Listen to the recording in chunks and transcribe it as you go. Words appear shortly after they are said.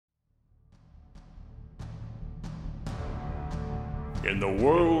In the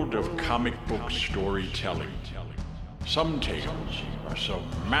world of comic book storytelling, some tales are so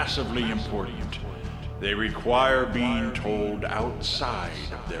massively important they require being told outside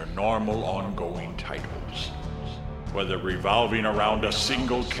of their normal ongoing titles. Whether revolving around a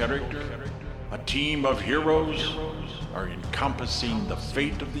single character, a team of heroes, or encompassing the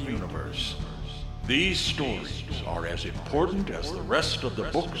fate of the universe, these stories are as important as the rest of the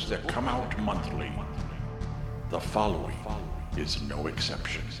books that come out monthly. The following is no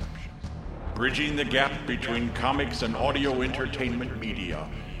exception. Bridging the gap between comics and audio entertainment media,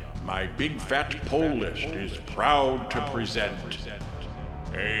 my Big Fat Poll List is proud to present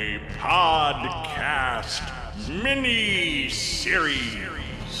a podcast mini-series.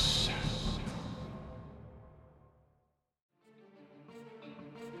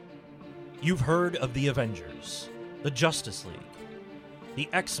 You've heard of the Avengers, the Justice League, the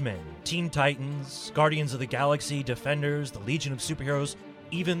X-Men, Teen Titans, Guardians of the Galaxy, Defenders, the Legion of Superheroes,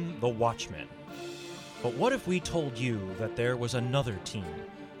 even the Watchmen. But what if we told you that there was another team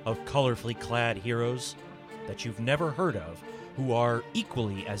of colorfully clad heroes that you've never heard of who are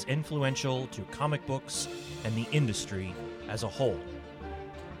equally as influential to comic books and the industry as a whole?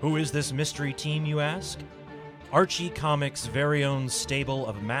 Who is this mystery team, you ask? Archie Comics' very own stable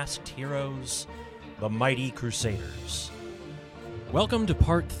of masked heroes, the Mighty Crusaders. Welcome to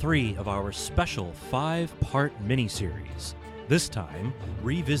part 3 of our special 5-part miniseries. This time,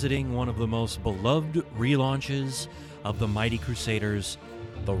 revisiting one of the most beloved relaunches of the Mighty Crusaders,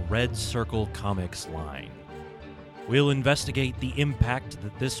 the Red Circle Comics line. We'll investigate the impact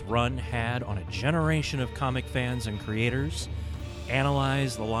that this run had on a generation of comic fans and creators,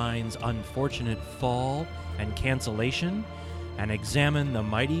 analyze the line's unfortunate fall and cancellation, and examine the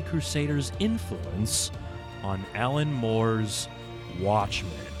Mighty Crusaders' influence on Alan Moore's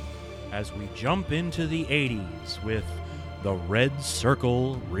Watchmen as we jump into the 80s with the Red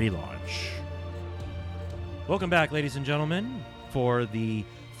Circle relaunch. Welcome back, ladies and gentlemen, for the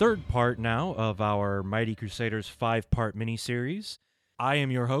third part now of our Mighty Crusaders 5-part miniseries. I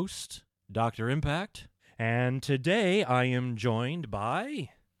am your host, Dr. Impact, and today I am joined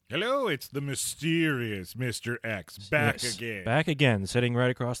by... Hello, it's the mysterious Mr. X, back again. Back again, sitting right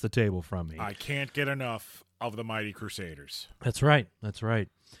across the table from me. I can't get enough of the Mighty Crusaders. That's right.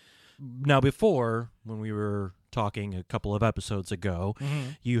 Now, before, when we were talking a couple of episodes ago,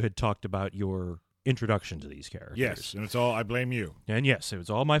 you had talked about your introduction to these characters. Yes, and it's all, I blame you. And yes, it was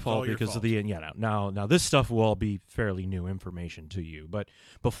all my fault because fault. of the, now this stuff will all be fairly new information to you. But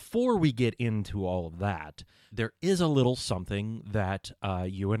before we get into all of that, there is a little something that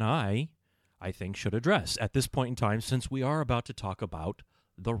you and I think, should address at this point in time, since we are about to talk about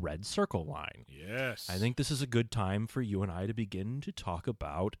the Red Circle line. Yes. I think this is a good time for you and I to begin to talk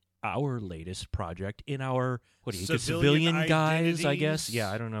about our latest project in our, civilian guise, I guess?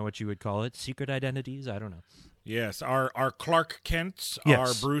 Yeah, I don't know what you would call it. Secret identities? I don't know. Yes, our Clark Kents, Yes.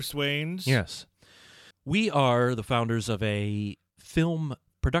 our Bruce Waynes. Yes. We are the founders of a film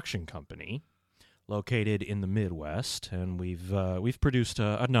production company located in the Midwest, and we've produced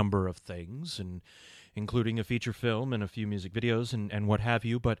a number of things, and including a feature film and a few music videos and what have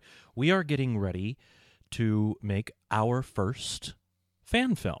you, but we are getting ready to make our first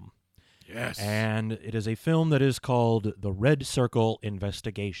fan film. Yes. And it is a film that is called The Red Circle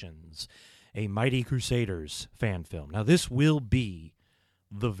Investigations, a Mighty Crusaders fan film. Now, this will be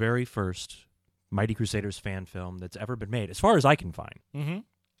the very first Mighty Crusaders fan film that's ever been made, as far as I can find. Mm-hmm.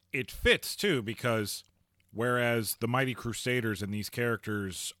 It fits, too, because whereas the Mighty Crusaders and these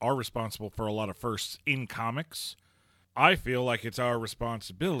characters are responsible for a lot of firsts in comics, I feel like it's our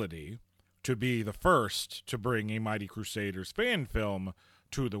responsibility to be the first to bring a Mighty Crusaders fan film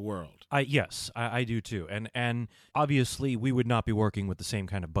to the world. Yes, I do too. And obviously we would not be working with the same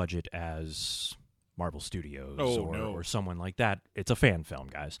kind of budget as Marvel Studios or someone like that. It's a fan film,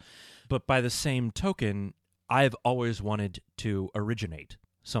 guys. But by the same token, I've always wanted to originate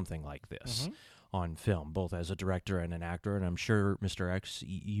something like this on film, both as a director and an actor, and I'm sure, Mr. X,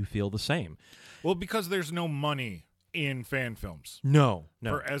 you feel the same. Well, because there's no money in fan films. No.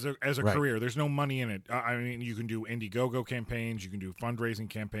 As a Right. career, there's no money in it. I mean, you can do Indiegogo campaigns, you can do fundraising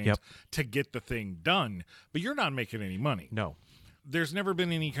campaigns to get the thing done, but you're not making any money. No. There's never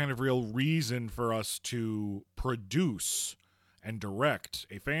been any kind of real reason for us to produce and direct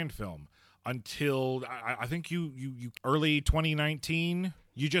a fan film until I think you early 2019.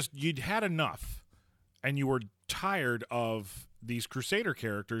 You'd had enough, and you were tired of these Crusader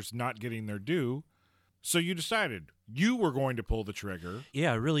characters not getting their due. So you decided you were going to pull the trigger.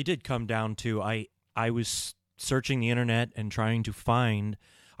 Yeah, it really did come down to I was searching the internet and trying to find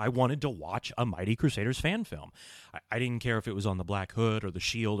I wanted to watch a Mighty Crusaders fan film. I didn't care if it was on the Black Hood or the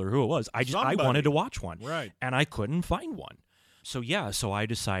Shield or who it was. I wanted to watch one. Right. And I couldn't find one. So I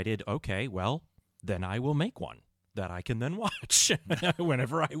decided, okay, well, then I will make one that I can then watch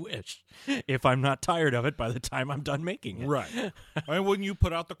whenever I wish, if I'm not tired of it by the time I'm done making it. Right. And when you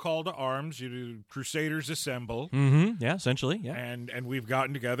put out the call to arms, you do Crusaders Assemble. Mm-hmm. Yeah, essentially, yeah. And we've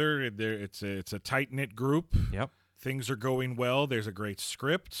gotten together. It's a tight-knit group. Yep. Things are going well. There's a great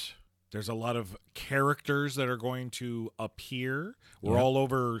script. There's a lot of characters that are going to appear. We're all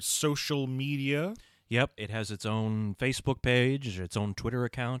over social media. Yep, it has its own Facebook page, its own Twitter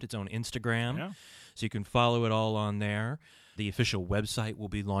account, its own Instagram. Yeah. So you can follow it all on there. The official website will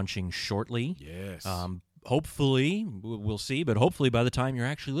be launching shortly. Yes. Hopefully, we'll see, but hopefully by the time you're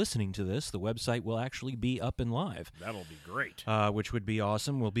actually listening to this, the website will actually be up and live. That'll be great. Which would be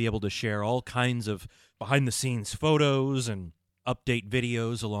awesome. We'll be able to share all kinds of behind-the-scenes photos and update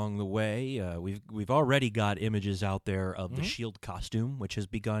videos along the way. We've already got images out there of the Shield costume, which has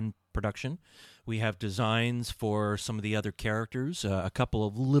begun production. We have designs for some of the other characters. A couple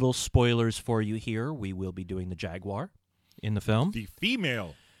of little spoilers for you here. We will be doing the Jaguar in the film. The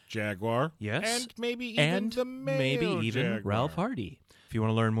female Jaguar. Yes. And maybe even the male Jaguar. Ralph Hardy. If you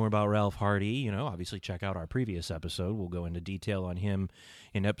want to learn more about Ralph Hardy, obviously check out our previous episode. We'll go into detail on him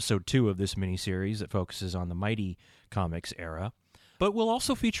in episode 2 of this miniseries that focuses on the Mighty Comics era. But we'll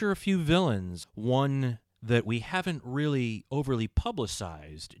also feature a few villains. One that we haven't really overly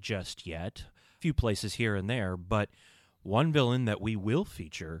publicized just yet. A few places here and there, but one villain that we will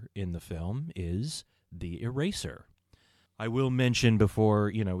feature in the film is the Eraser. I will mention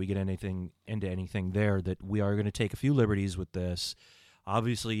before, we get into anything there that we are going to take a few liberties with this.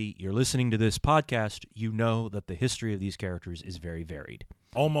 Obviously, you're listening to this podcast, you know that the history of these characters is very varied.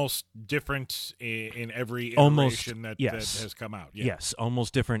 Almost different in every iteration that has come out. Yeah. Yes,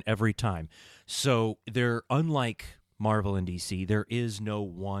 almost different every time. So they're unlike Marvel and DC. There is no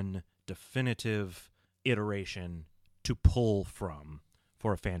one definitive iteration to pull from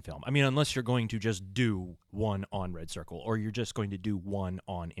for a fan film. I mean, unless you're going to just do one on Red Circle or you're just going to do one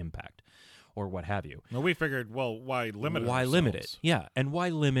on Impact or what have you. Well, we figured, why limit it? Why limit it? Yeah, and why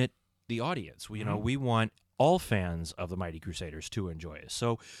limit the audience? We want all fans of the Mighty Crusaders to enjoy us.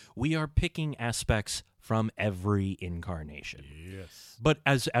 So we are picking aspects from every incarnation. Yes. But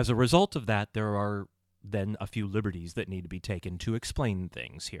as a result of that, there are then a few liberties that need to be taken to explain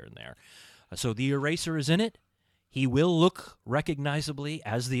things here and there. So the Eraser is in it. He will look recognizably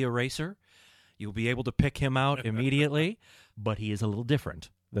as the Eraser. You'll be able to pick him out immediately, but he is a little different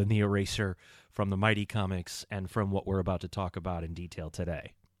than the Eraser from the Mighty Comics and from what we're about to talk about in detail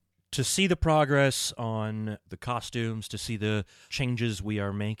today. To see the progress on the costumes, to see the changes we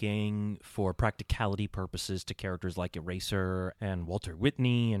are making for practicality purposes to characters like Eraser and Walter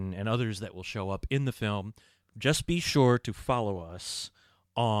Whitney and others that will show up in the film, just be sure to follow us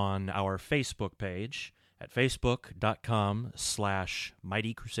on our Facebook page at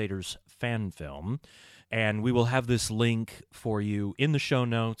facebook.com/Mighty Crusaders fanfilm. And we will have this link for you in the show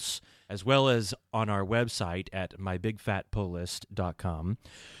notes, as well as on our website at mybigfatpullist.com.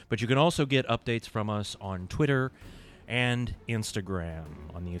 But you can also get updates from us on Twitter and Instagram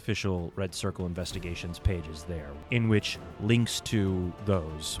on the official Red Circle Investigations pages there, in which links to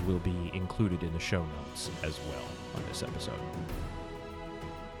those will be included in the show notes as well on this episode.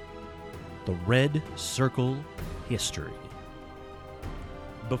 The Red Circle History.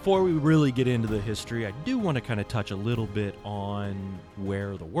 Before we really get into the history, I do want to kind of touch a little bit on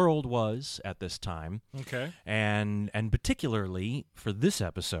where the world was at this time. Okay. And particularly for this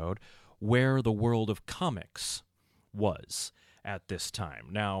episode, where the world of comics was at this time.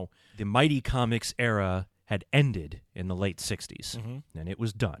 Now, the Mighty Comics era had ended in the late 60s, and it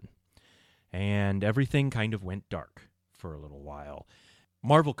was done. And everything kind of went dark for a little while.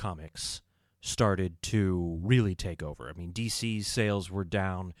 Marvel Comics started to really take over. I mean, DC's sales were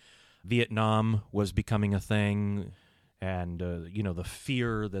down. Vietnam was becoming a thing, and the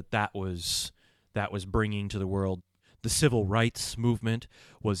fear that was bringing to the world. The civil rights movement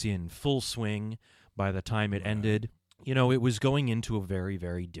was in full swing by the time it ended. It was going into a very,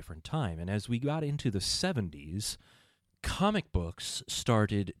 very different time. And as we got into the 70s, comic books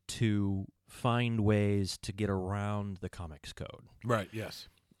started to find ways to get around the comics code. Right, yes.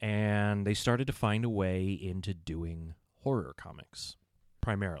 And they started to find a way into doing horror comics,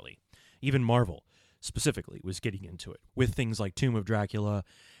 primarily. Even Marvel, specifically, was getting into it, with things like Tomb of Dracula,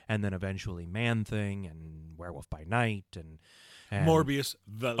 and then eventually Man-Thing, and Werewolf by Night, and Morbius,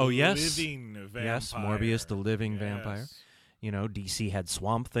 the living vampire. Yes, Morbius, the living vampire. DC had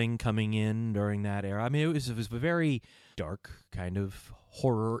Swamp Thing coming in during that era. I mean, it was a very dark kind of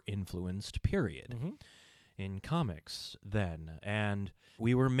horror-influenced period in comics then. And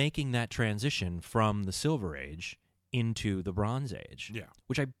we were making that transition from the Silver Age into the Bronze Age,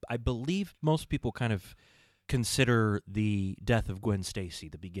 which I believe most people kind of consider the death of Gwen Stacy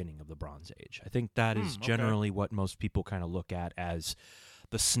the beginning of the Bronze Age. I think that is generally what most people kind of look at as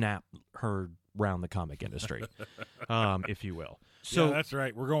the snap heard around the comic industry, if you will. So yeah, that's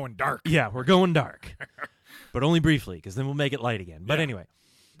right. We're going dark. Yeah, we're going dark, but only briefly, because then we'll make it light again. But anyway,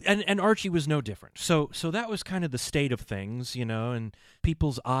 and Archie was no different. So that was kind of the state of things, you know, and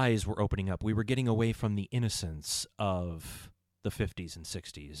people's eyes were opening up. We were getting away from the innocence of the 50s and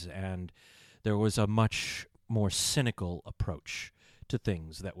 60s, and there was a much more cynical approach to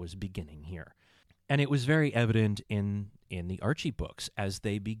things that was beginning here. And it was very evident in the Archie books as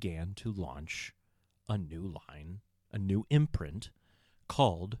they began to launch a new line, a new imprint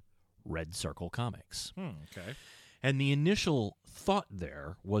called Red Circle Comics. Okay. And the initial thought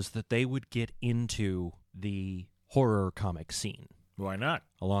there was that they would get into the horror comic scene. Why not?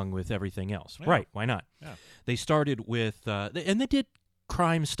 Along with everything else. Yeah. Right, why not? Yeah. They started with, and they did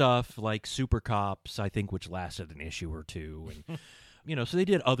crime stuff like Super Cops, I think, which lasted an issue or two. And, you know, so they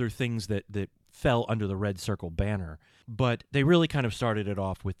did other things that fell under the Red Circle banner. But they really kind of started it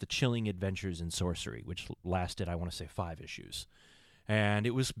off with the Chilling Adventures in Sorcery, which lasted, I want to say, 5 issues. And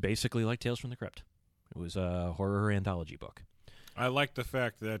it was basically like Tales from the Crypt. It was a horror anthology book. I like the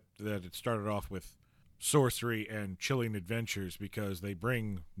fact that it started off with sorcery and Chilling Adventures, because they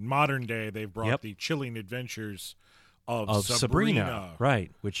bring modern day, they've brought the Chilling Adventures of Sabrina,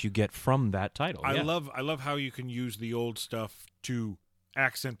 right, which you get from that title. I love how you can use the old stuff to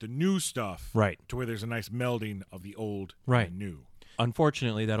accent the new stuff, right, to where there's a nice melding of the old right. and the new.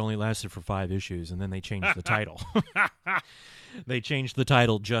 Unfortunately, that only lasted for 5 issues, and then they changed the title. They changed the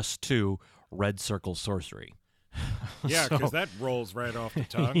title just to Red Circle Sorcery. Yeah, because that rolls right off the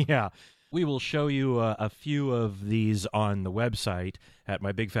tongue. Yeah. We will show you a few of these on the website at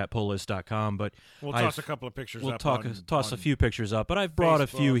mybigfatpulllist.com, but we'll toss a couple of pictures up. Toss a few pictures up, but I've brought Facebook a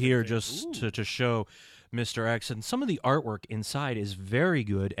few here just to show Mr. X, and some of the artwork inside is very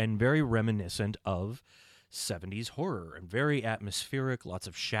good and very reminiscent of 70s horror and very atmospheric, lots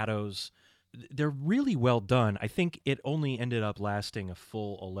of shadows. They're really well done. I think it only ended up lasting a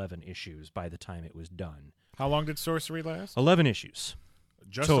full 11 issues by the time it was done. How long did Sorcery last? 11 issues.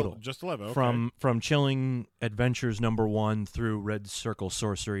 Total. Just 11, okay. From Chilling Adventures #1 through Red Circle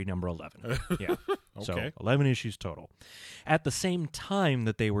Sorcery #11. Yeah. Okay. So 11 issues total. At the same time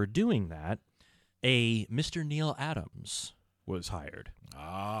that they were doing that, a Mr. Neil Adams was hired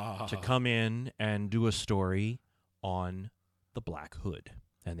to come in and do a story on the Black Hood.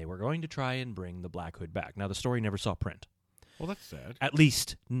 And they were going to try and bring the Black Hood back. Now, the story never saw print. Well, that's sad. At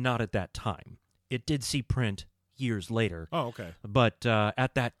least not at that time. It did see print years later. Oh, okay. But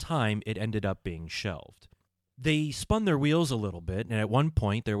at that time, it ended up being shelved. They spun their wheels a little bit, and at one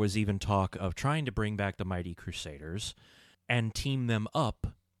point, there was even talk of trying to bring back the Mighty Crusaders and team them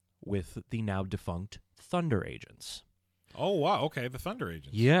up with the now defunct Thunder Agents. Oh, wow. Okay, the Thunder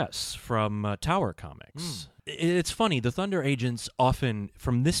Agents. Yes, from Tower Comics. It's funny, the Thunder Agents often,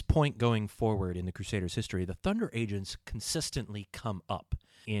 from this point going forward in the Crusaders' history, the Thunder Agents consistently come up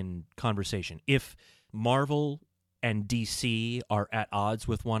in conversation. If Marvel and DC are at odds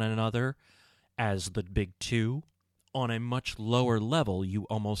with one another as the big two, on a much lower level, you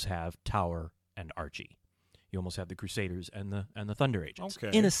almost have Tower and Archie. You almost have the Crusaders and the Thunder Agents.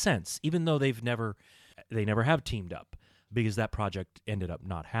 Okay. In a sense, even though they never have teamed up, because that project ended up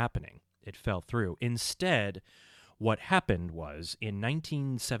not happening. It fell through. Instead, what happened was, in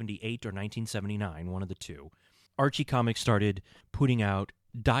 1978 or 1979, one of the two, Archie Comics started putting out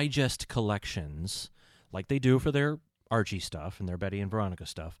digest collections like they do for their Archie stuff and their Betty and Veronica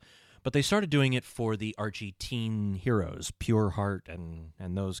stuff, but they started doing it for the Archie teen heroes, Pure Heart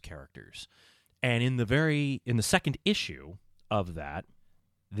and those characters. And in the second issue of that,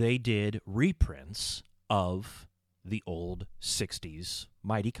 they did reprints of the old 60s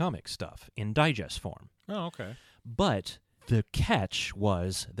Mighty Comics stuff in digest form. Oh, okay. But the catch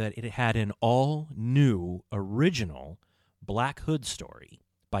was that it had an all-new, original Black Hood story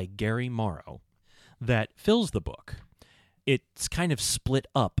by Gary Morrow that fills the book. It's kind of split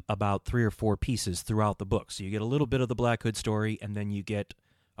up about 3 or 4 pieces throughout the book. So you get a little bit of the Black Hood story, and then you get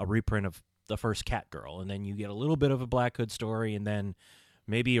a reprint of the first Catgirl, and then you get a little bit of a Black Hood story, and then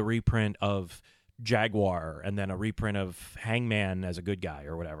maybe a reprint of Jaguar, and then a reprint of Hangman as a good guy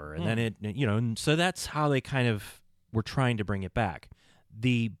or whatever. And then and so that's how they kind of were trying to bring it back.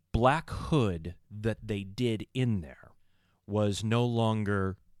 The Black Hood that they did in there was no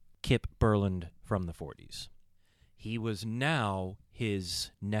longer Kip Berland from the 40s. He was now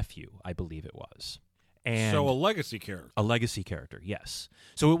his nephew, I believe it was. And So a legacy character. a legacy character, yes.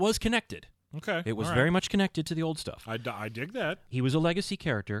 So it was connected. Okay. It was all right. very much connected to the old stuff. I dig that. He was a legacy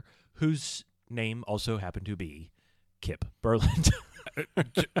character whose name also happened to be Kip Berland.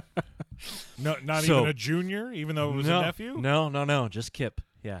 No, not So- even a junior, even though it was a nephew? No, just Kip.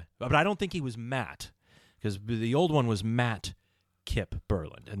 Yeah. But I don't think he was Matt, because the old one was Matt Kip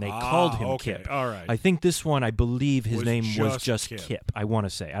Berland, and they called him okay. Kip. All right. I think this one, I believe his Was name was just just Kip. Kip. I want to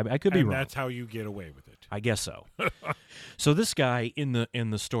say. I could be and wrong. that's how you get away with it. I guess so. So this guy in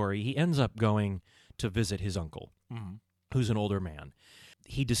the story, he ends up going to visit his uncle, who's an older man.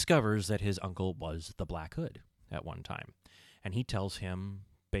 He discovers that his uncle was the Black Hood at one time, and he tells him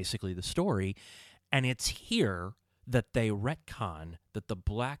basically the story, and it's here that they retcon that the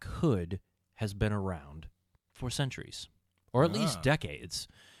Black Hood has been around for centuries, or at least decades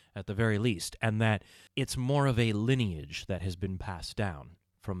at the very least, and that it's more of a lineage that has been passed down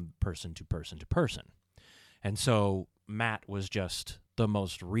from person to person to person. And so Matt was just the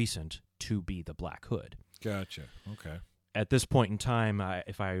most recent to be the Black Hood. Gotcha. Okay. At this point in time,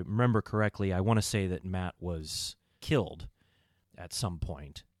 if I remember correctly, I want to say that Matt was killed at some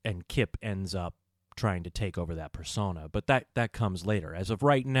point, and Kip ends up trying to take over that persona. But that comes later. As of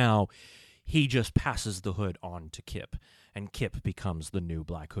right now, he just passes the hood on to Kip, and Kip becomes the new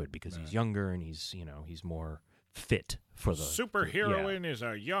Black Hood because he's younger and he's more fit for the Superheroing is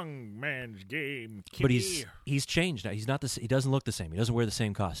a young man's game. But kitty. he's changed now. He's not he doesn't look the same. He doesn't wear the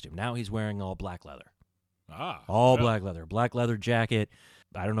same costume. Now he's wearing all black leather. All black leather jacket.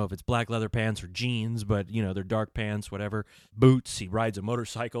 I don't know if it's black leather pants or jeans, but they're dark pants, whatever. Boots. He rides a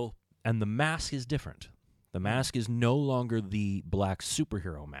motorcycle, and the mask is different. The mask is no longer the black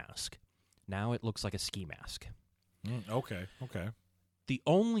superhero mask. Now it looks like a ski mask. Okay. The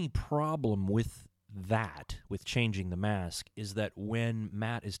only problem with that, with changing the mask, is that when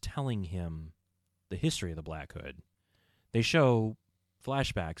Matt is telling him the history of the Black Hood, they show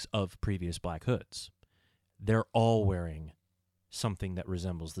flashbacks of previous Black Hoods. They're all wearing something that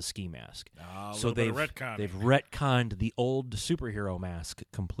resembles the ski mask. So they've retconned. They've retconned the old superhero mask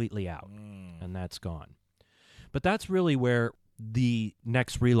completely out, and that's gone. But that's really where the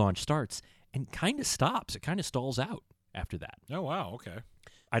next relaunch starts and kind of stops. It kind of stalls out after that. Oh wow, okay.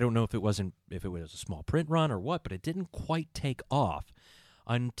 I don't know if it was a small print run or what, but it didn't quite take off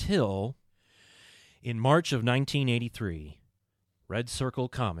until in March of 1983, Red Circle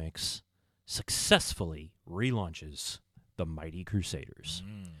Comics successfully relaunches the Mighty Crusaders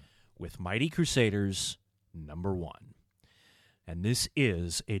with Mighty Crusaders #1. And this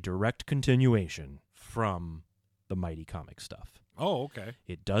is a direct continuation from the Mighty Comic stuff. Oh, okay.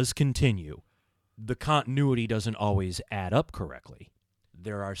 It does continue. The continuity doesn't always add up correctly.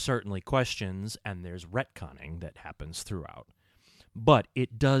 There are certainly questions, and there's retconning that happens throughout. But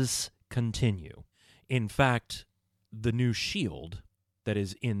it does continue. In fact, the new Shield that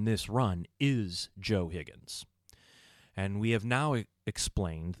is in this run is Joe Higgins. And we have now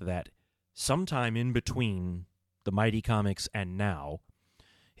explained that sometime in between the Mighty Comics and now,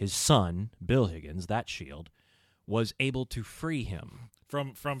 his son, Bill Higgins, that Shield, was able to free him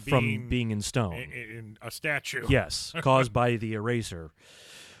From being in stone. in a statue. Yes, caused by the eraser,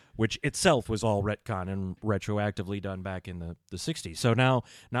 which itself was all retcon and retroactively done back in the 60s. So now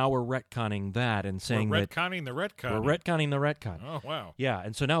we're retconning that and saying We're that retconning the retcon. we're retconning the retcon. Oh wow. Yeah,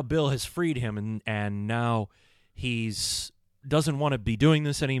 and so now Bill has freed him, and now doesn't want to be doing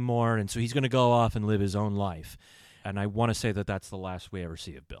this anymore, and so he's going to go off and live his own life. And I want to say that that's the last we ever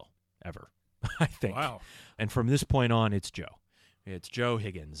see of Bill, ever, I think. Wow. And from this point on, it's Joe. It's Joe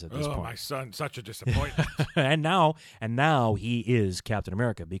Higgins at this point. My son, such a disappointment. and now he is Captain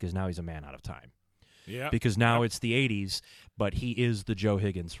America because now he's a man out of time. Yeah. Because now it's the 80s, but he is the Joe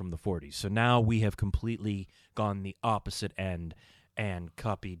Higgins from the 40s. So now we have completely gone the opposite end and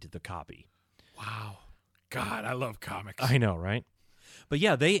copied the copy. Wow. God, I love comics. I know, right? But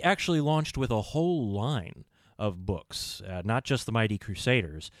yeah, they actually launched with a whole line of books, not just the Mighty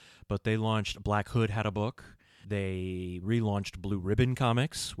Crusaders, but they launched Black Hood had a book. They relaunched Blue Ribbon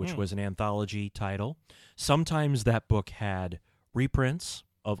Comics, which was an anthology title. Sometimes that book had reprints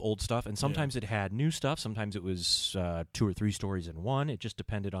of old stuff, and sometimes it had new stuff. Sometimes it was 2 or 3 stories in one. It just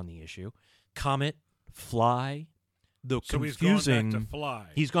depended on the issue. Comet, Fly. So he's going back to Fly.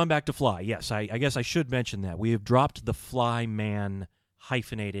 He's gone back to Fly, yes. I guess I should mention that. We have dropped the Fly Man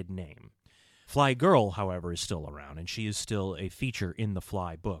hyphenated name. Fly Girl, however, is still around, and she is still a feature in the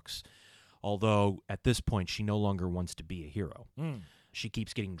Fly books. Although, at this point, she no longer wants to be a hero. She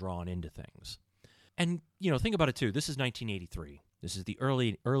keeps getting drawn into things. And, think about it, too. This is 1983. This is the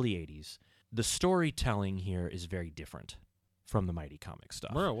early 80s. the storytelling here is very different from the Mighty Comics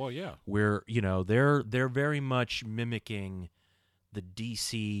stuff. Well, yeah. Where, they're very much mimicking the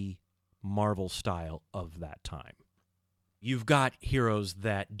DC Marvel style of that time. You've got heroes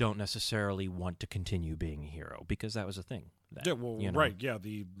that don't necessarily want to continue being a hero, because that was a thing. Yeah, well, right, yeah.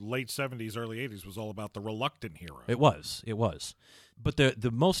 The late 70s, early 80s was all about the reluctant hero. It was. But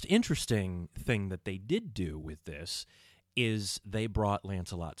the most interesting thing that they did do with this is they brought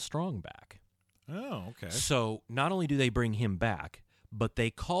Lancelot Strong back. Oh, okay. So not only do they bring him back, but they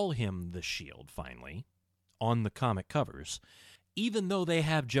call him the Shield, finally, on the comic covers, even though they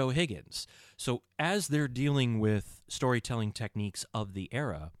have Joe Higgins. So as they're dealing with storytelling techniques of the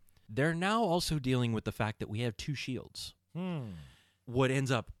era, they're now also dealing with the fact that we have two shields. What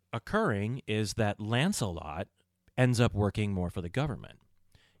ends up occurring is that Lancelot ends up working more for the government.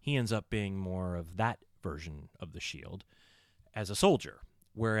 He ends up being more of that version of the Shield as a soldier,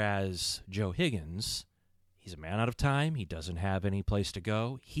 whereas Joe Higgins, he's a man out of time. He doesn't have any place to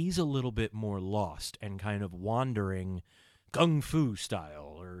go. He's a little bit more lost and kind of wandering kung fu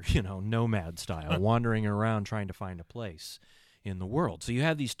style or, nomad style, wandering around trying to find a place in the world. So you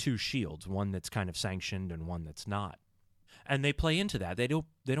have these two shields, one that's kind of sanctioned and one that's not. And they play into that. They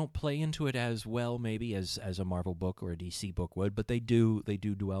don't play into it as well maybe as a Marvel book or a DC book would, but they do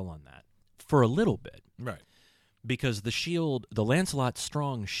dwell on that for a little bit. Right. Because the Lancelot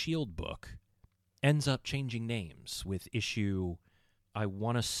Strong Shield book ends up changing names with issue, I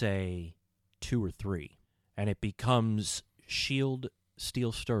want to say 2 or 3, and it becomes Shield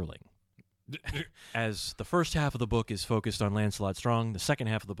Steel Sterling. As the first half of the book is focused on Lancelot Strong, the second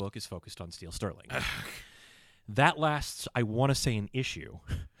half of the book is focused on Steel Sterling. That lasts, I want to say, an issue.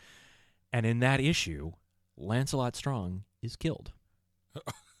 And in that issue, Lancelot Strong is killed.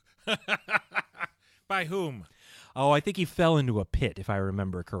 By whom? Oh, I think he fell into a pit, if I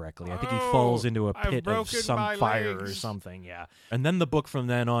remember correctly. I think he falls into a pit of some fire or something, yeah. And then the book from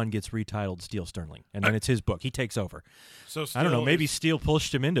then on gets retitled Steel Sterling, and then it's his book. He takes over. So I don't know, maybe Steel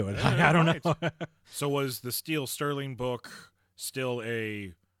pushed him into it. I don't know. So was the Steel Sterling book still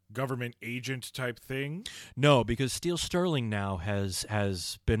a government agent type thing? No, because Steel Sterling now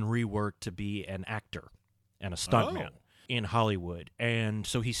has been reworked to be an actor and a stuntman in Hollywood. And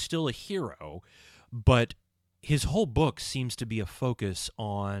so he's still a hero, but his whole book seems to be a focus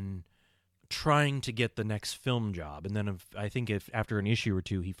on trying to get the next film job. And then I think after an issue or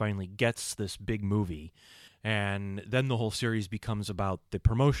two, he finally gets this big movie. And then the whole series becomes about the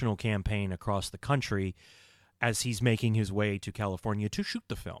promotional campaign across the country as he's making his way to California to shoot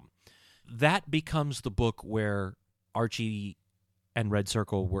the film. That becomes the book where Archie and Red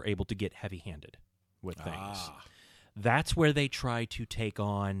Circle were able to get heavy-handed with things. That's where they try to take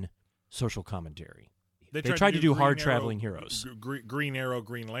on social commentary. They try to do hard-traveling heroes. Green Arrow,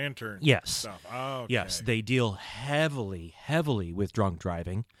 Green Lantern stuff. Oh, okay. Yes, they deal heavily with drunk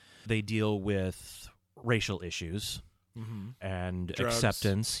driving. They deal with racial issues and drugs.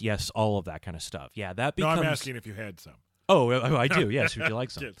 Acceptance. Yes, all of that kind of stuff. Yeah, that becomes... No, I'm asking if you had some. Oh, I do, yes. Would you like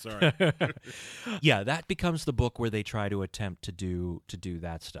some? Sorry. Yeah, that becomes the book where they try to attempt to do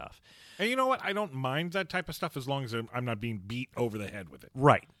that stuff. And you know what? I don't mind that type of stuff as long as I'm not being beat over the head with it.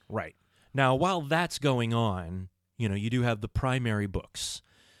 Right. Now, while that's going on, you do have the primary books.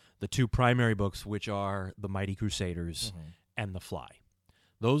 The two primary books, which are The Mighty Crusaders and The Fly.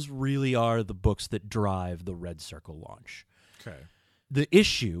 Those really are the books that drive the Red Circle launch. Okay. The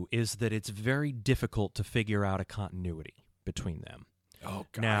issue is that it's very difficult to figure out a continuity between them. Oh,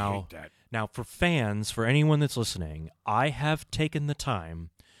 God, I hate that. Now, for fans, for anyone that's listening, I have taken the time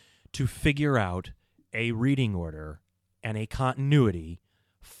to figure out a reading order and a continuity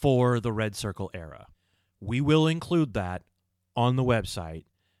for the Red Circle era. We will include that on the website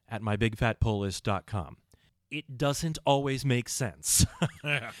at mybigfatpulllist.com. It doesn't always make sense.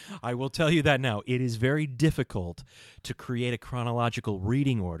 I will tell you that now. It is very difficult to create a chronological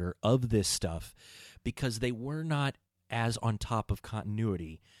reading order of this stuff because they were not as on top of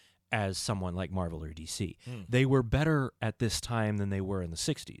continuity as someone like Marvel or DC. They were better at this time than they were in the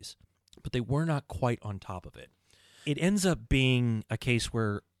 60s, but they were not quite on top of it. It ends up being a case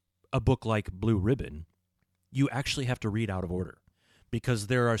where a book like Blue Ribbon, you actually have to read out of order because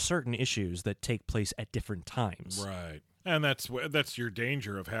there are certain issues that take place at different times. Right. And that's your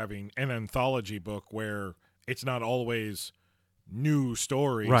danger of having an anthology book where it's not always new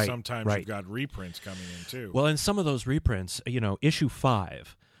stories. Right, Sometimes you've got reprints coming in, too. Well, in some of those reprints, issue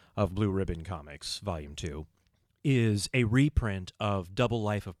 5 of Blue Ribbon Comics, Volume 2, is a reprint of Double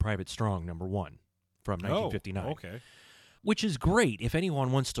Life of Private Strong, #1, from 1959. Oh, okay. which is great if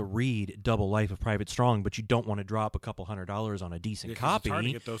anyone wants to read Double Life of Private Strong, but you don't want to drop a couple $100 on a decent copy. It's hard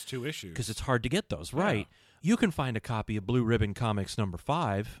to get those 2 issues. Because it's hard to get those, right. You can find a copy of Blue Ribbon Comics number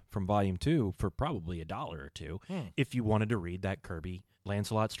 5 from Volume 2 for probably $1 or $2 if you wanted to read that Kirby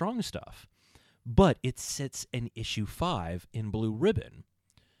Lancelot Strong stuff. But it sits in issue 5 in Blue Ribbon.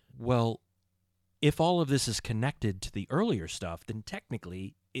 Well, if all of this is connected to the earlier stuff, then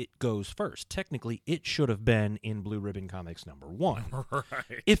technically it goes first. Technically, it should have been in Blue Ribbon Comics number 1.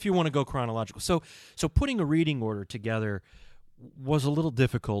 Right. If you want to go chronological. So putting a reading order together was a little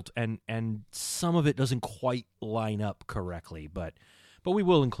difficult, and some of it doesn't quite line up correctly, but we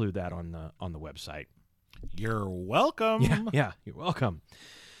will include that on the website. You're welcome. Yeah, you're welcome.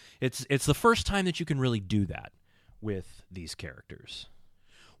 It's the first time that you can really do that with these characters.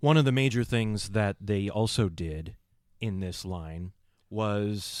 One of the major things that they also did in this line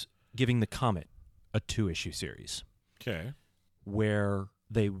was giving the Comet a 2-issue series. Okay. Where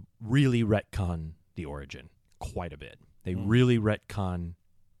they really retcon the origin quite a bit. They really retcon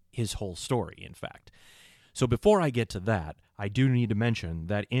his whole story, in fact. So before I get to that, I do need to mention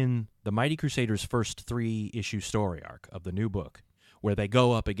that in the Mighty Crusaders' first 3-issue story arc of the new book, where they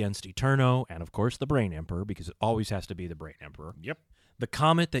go up against Eterno and, of course, the Brain Emperor, because it always has to be the Brain Emperor. Yep. The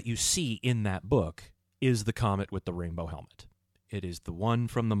comet that you see in that book is the comet with the rainbow helmet. It is the one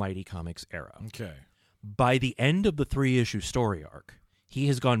from the Mighty Comics era. Okay. By the end of the 3-issue story arc, he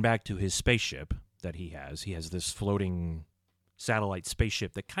has gone back to his spaceship that he has. He has this floating satellite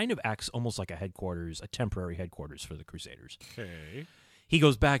spaceship that kind of acts almost like a temporary headquarters for the Crusaders. Okay. He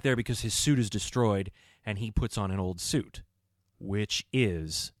goes back there because his suit is destroyed, and he puts on an old suit, which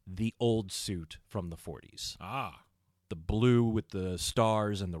is the old suit from the 40s. Ah. The blue with the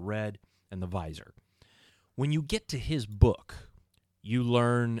stars and the red and the visor. When you get to his book, you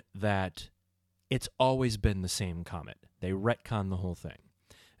learn that it's always been the same comet. They retcon the whole thing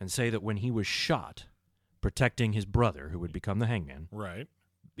and say that when he was shot protecting his brother, who would become the Hangman, right,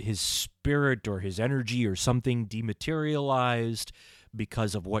 his spirit or his energy or something dematerialized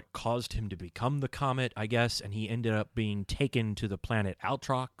because of what caused him to become the comet, I guess, and he ended up being taken to the planet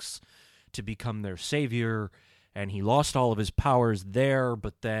Altrox to become their savior, and he lost all of his powers there,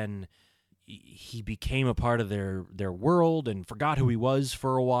 but then he became a part of their world and forgot who he was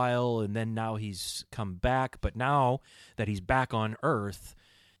for a while, and then now he's come back. But now that he's back on Earth,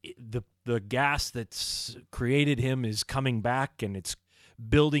 the gas that's created him is coming back, and it's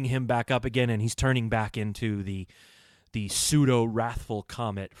building him back up again, and he's turning back into the pseudo-wrathful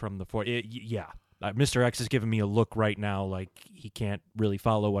comet from the... Mr. X is giving me a look right now like he can't really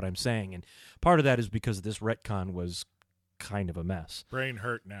follow what I'm saying, and part of that is because this retcon was kind of a mess. Brain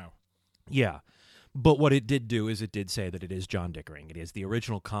hurt now. Yeah, but what it did do is it did say that it is John Dickering. It is the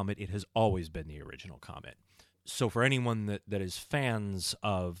original Comet. It has always been the original Comet. So for anyone that is fans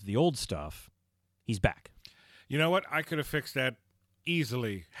of the old stuff, he's back. You know what? I could have fixed that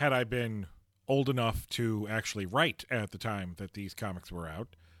easily had I been old enough to actually write at the time that these comics were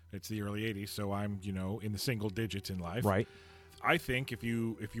out. It's the early 80s, so I'm, in the single digits in life. Right. I think if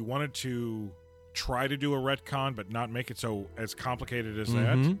you wanted to try to do a retcon but not make it so as complicated as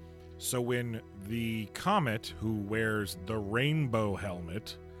that, so when the Comet, who wears the rainbow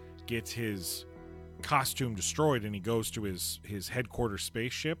helmet, gets his costume destroyed and he goes to his headquarters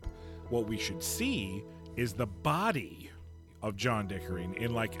spaceship, what we should see is the body of John Dickering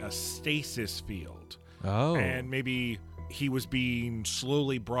in like a stasis field. Oh. And maybe he was being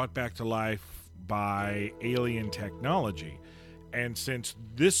slowly brought back to life by alien technology. And since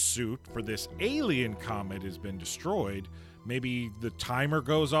this suit for this alien comet has been destroyed, maybe the timer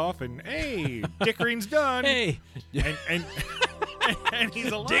goes off and, hey, Dickering's done. Hey. And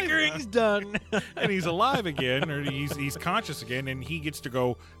he's alive. Dickering's done. And he's alive again, or he's conscious again, and he gets to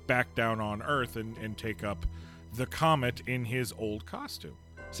go back down on Earth and take up the comet in his old costume.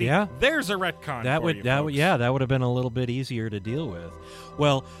 See, there's a retcon. That would have been a little bit easier to deal with.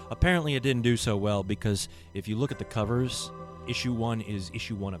 Well, apparently it didn't do so well because if you look at the covers, issue 1 is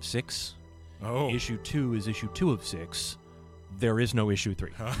issue 1 of 6. Oh. Issue 2 is issue 2 of 6. There is no issue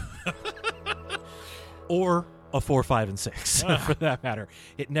 3. Or a 4, 5, and 6, for that matter.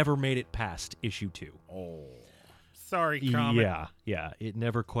 It never made it past issue 2. Oh. Sorry, comic. Yeah. It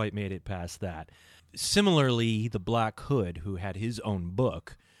never quite made it past that. Similarly, the Black Hood, who had his own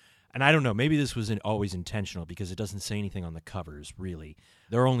book, and I don't know, maybe this was always intentional because it doesn't say anything on the covers, really.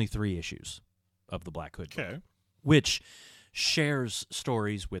 There are only 3 issues of the Black Hood book, which shares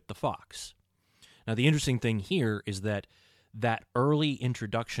stories with the Fox. Now, the interesting thing here is that early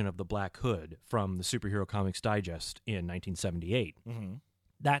introduction of the Black Hood from the Superhero Comics Digest in 1978,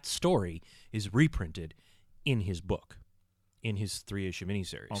 that story is reprinted in his book. in his 3-issue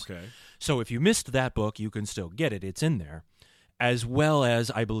miniseries. Okay. So if you missed that book, you can still get it. It's in there. As well as,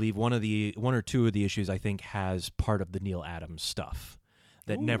 I believe, one or two of the issues, I think, has part of the Neil Adams stuff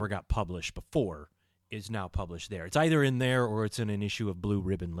that never got published before is now published there. It's either in there or it's in an issue of Blue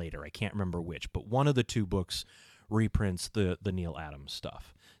Ribbon later. I can't remember which, but one of the two books reprints the Neil Adams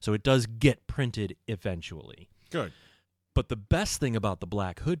stuff. So it does get printed eventually. Good. But the best thing about the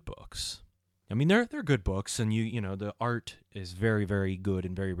Black Hood books, I mean, they're good books, and you know the art is very, very good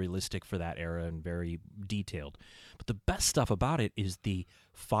and very realistic for that era and very detailed. But the best stuff about it is the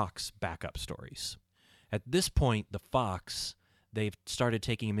Fox backup stories. At this point, the Fox, they've started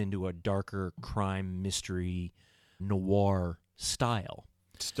taking him into a darker crime, mystery, noir style.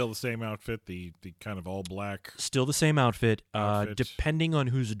 Still the same outfit, the kind of all black. Still the same outfit. Depending on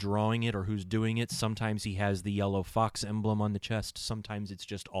who's drawing it or who's doing it, sometimes he has the yellow fox emblem on the chest. Sometimes it's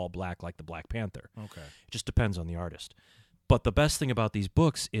just all black like the Black Panther. Okay. It just depends on the artist. But the best thing about these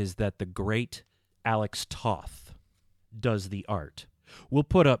books is that the great Alex Toth does the art. We'll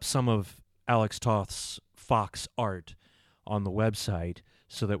put up some of Alex Toth's Fox art on the website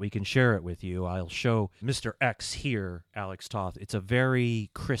so that we can share it with you. I'll show Mr. X here, Alex Toth. It's a very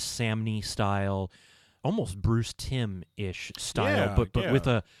Chris Samney style, almost Bruce Timm-ish style, but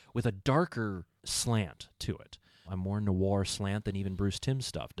with a darker slant to it. A more noir slant than even Bruce Timm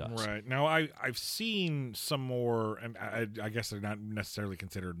stuff does. Right. Now, I've seen some more, and I guess they're not necessarily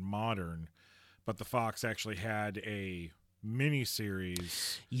considered modern, but the Fox actually had a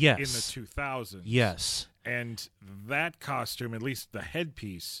miniseries in the 2000s. Yes. And that costume, at least the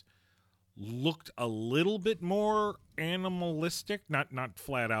headpiece, looked a little bit more animalistic. Not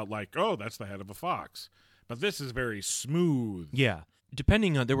flat out like, oh, that's the head of a fox. But this is very smooth. Yeah.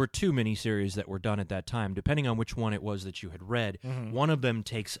 Depending on, there were 2 miniseries that were done at that time. Depending on which one it was that you had read, one of them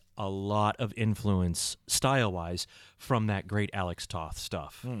takes a lot of influence, style-wise, from that great Alex Toth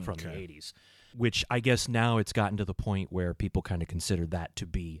stuff from the 80s. Which I guess now it's gotten to the point where people kind of consider that to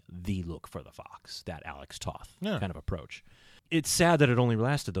be the look for the Fox, that Alex Toth kind of approach. It's sad that it only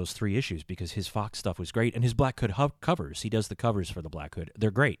lasted those 3 issues because his Fox stuff was great, and his Black Hood covers, he does the covers for the Black Hood.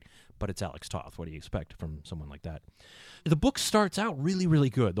 They're great, but it's Alex Toth. What do you expect from someone like that? The book starts out really, really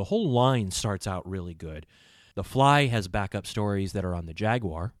good. The whole line starts out really good. The Fly has backup stories that are on the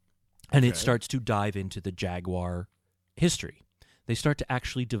Jaguar, and it starts to dive into the Jaguar history. They start to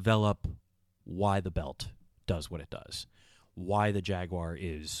actually develop why the belt does what it does, why the Jaguar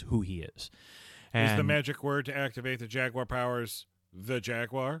is who he is. And is the magic word to activate the Jaguar powers the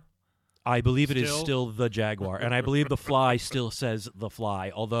Jaguar? I believe it is still the Jaguar, and I believe the Fly still says the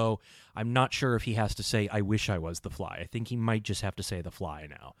Fly, although I'm not sure if he has to say, I wish I was the Fly. I think he might just have to say the Fly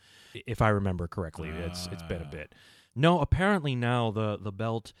now, if I remember correctly. It's been a bit. No, apparently now the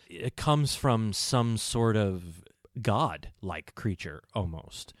belt, it comes from some sort of god-like creature,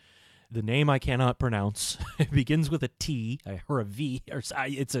 almost. The name I cannot pronounce. It begins with a T or a V.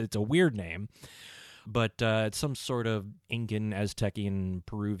 It's a weird name, but it's some sort of Incan, Aztecian,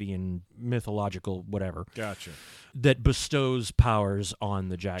 Peruvian, mythological, whatever. Gotcha. That bestows powers on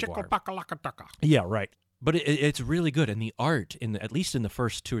the Jaguar. Yeah, right. But it's really good, and the art, at least in the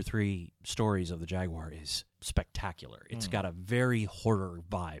first 2 or 3 stories of the Jaguar, is spectacular. It's got a very horror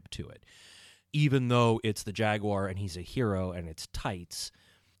vibe to it, even though it's the Jaguar and he's a hero and it's tights.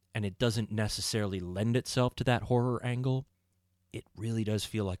 And it doesn't necessarily lend itself to that horror angle. It really does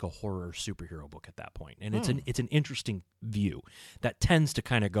feel like a horror superhero book at that point. And it's an interesting view that tends to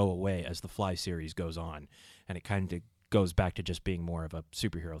kind of go away as the Fly series goes on, and it kind of goes back to just being more of a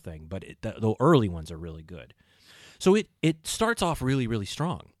superhero thing. But the early ones are really good. So it starts off really, really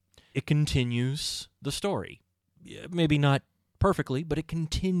strong. It continues the story. Maybe not perfectly, but it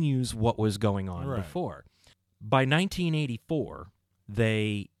continues what was going on before. By 1984,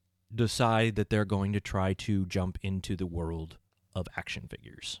 they decide that they're going to try to jump into the world of action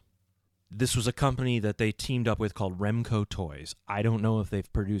figures. This was a company that they teamed up with called Remco Toys. I don't know if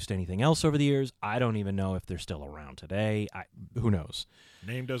they've produced anything else over the years. I don't even know if they're still around today. Who knows?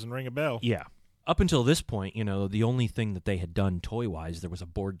 Name doesn't ring a bell. Yeah. Up until this point, the only thing that they had done toy-wise, there was a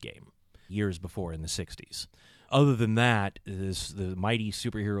board game years before in the 60s. Other than that, the Mighty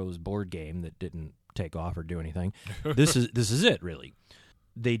Superheroes board game that didn't take off or do anything. This is it, really.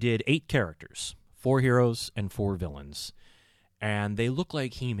 They did 8 characters, 4 heroes and 4 villains, and they look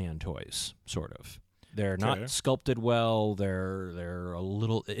like He-Man toys, sort of. They're not sculpted well. They're a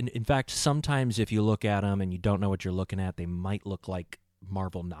little. In fact, sometimes if you look at them and you don't know what you're looking at, they might look like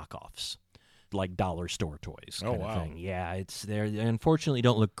Marvel knockoffs, like dollar store toys kind of thing. Yeah, they unfortunately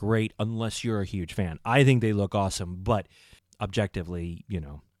don't look great unless you're a huge fan. I think they look awesome, but objectively,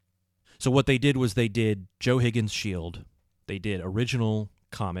 So what they did was they did Joe Higgins' shield, They did original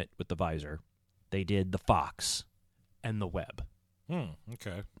Comet with the visor. They did the Fox and the Web.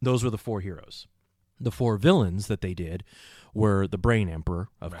 Okay. Those were the 4 heroes. The 4 villains that they did were the Brain Emperor,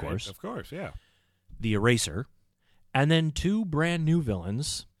 of course. Of course, yeah. The Eraser, and then 2 brand new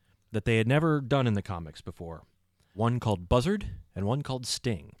villains that they had never done in the comics before. One called Buzzard and one called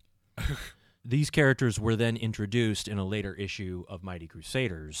Sting. These characters were then introduced in a later issue of Mighty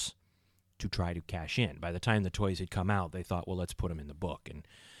Crusaders to try to cash in. By the time the toys had come out, they thought, well, let's put them in the book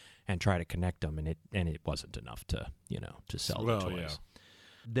and try to connect them, and it wasn't enough to sell the toys. Yeah.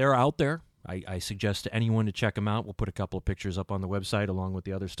 They're out there. I suggest to anyone to check them out. We'll put a couple of pictures up on the website along with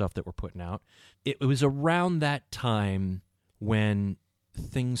the other stuff that we're putting out. It was around that time when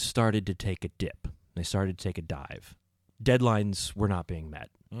things started to take a dip. They started to take a dive. Deadlines were not being met.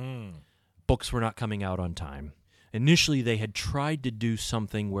 Books were not coming out on time. Initially, they had tried to do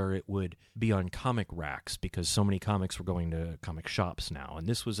something where it would be on comic racks because so many comics were going to comic shops now. And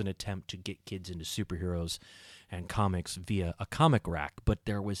this was an attempt to get kids into superheroes and comics via a comic rack, but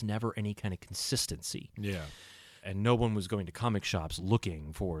there was never any kind of consistency. Yeah. And no one was going to comic shops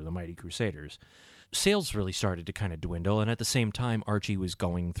looking for the Mighty Crusaders. Sales really started to kind of dwindle, and at the same time, Archie was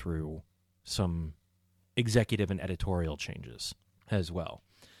going through some executive and editorial changes as well.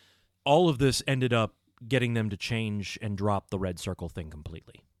 All of this ended up getting them to change and drop the Red Circle thing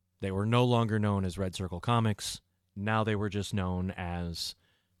completely. They were no longer known as Red Circle Comics. Now they were just known as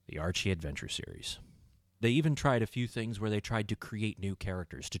the Archie Adventure Series. They even tried a few things where they tried to create new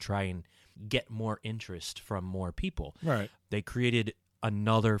characters to try and get more interest from more people. Right. They created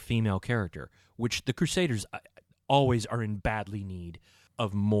another female character, which the Crusaders always are in badly need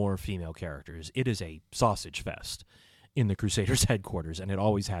of more female characters. It is a sausage fest in the Crusaders headquarters, and it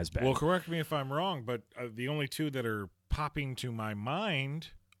always has been. Well, correct me if I'm wrong, but the only 2 that are popping to my mind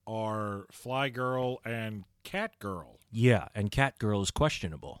are Fly Girl and Cat Girl. Yeah, and Cat Girl is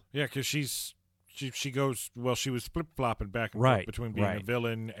questionable. Yeah, because she goes, well, she was flip-flopping back and Right, forth between being a right.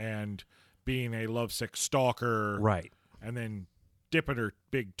 villain and being a lovesick stalker. Right, And then dipping her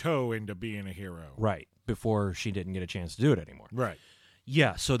big toe into being a hero. right, before she didn't get a chance to do it anymore. Right.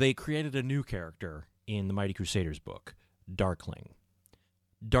 Yeah, so they created a new character in the Mighty Crusaders book, Darkling.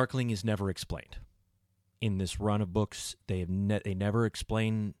 Darkling is never explained. In this run of books, they never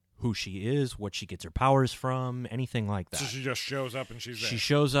explain who she is, what she gets her powers from, anything like that. So she just shows up and she's there. She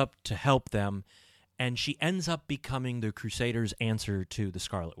shows up to help them, and she ends up becoming the Crusaders' answer to the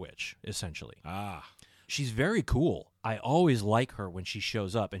Scarlet Witch, essentially. Ah. She's very cool. I always like her when she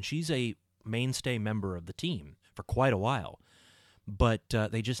shows up, and she's a mainstay member of the team for quite a while. But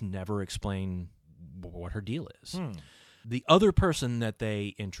they just never explain what her deal is. The other person that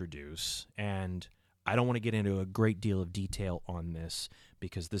they introduce, and I don't want to get into a great deal of detail on this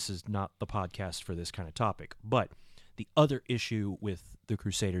because this is not the podcast for this kind of topic, but the other issue with the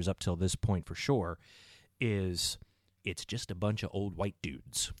Crusaders up till this point for sure is it's just a bunch of old white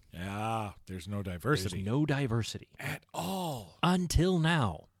dudes. Yeah, there's no diversity. There's no diversity. At all. Until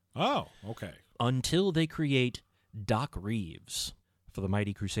now. Oh, okay. Until they create Doc Reeves for the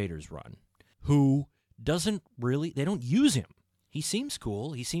Mighty Crusaders run, who doesn't really, they don't use him. He seems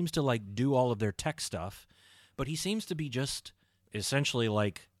cool. He seems to do all of their tech stuff, but he seems to be just essentially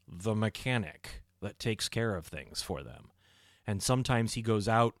like the mechanic that takes care of things for them. And sometimes he goes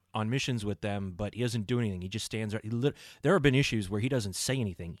out on missions with them, but he doesn't do anything. He just stands there. There have been issues where he doesn't say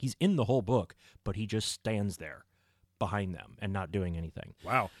anything. He's in the whole book, but he just stands there behind them and not doing anything.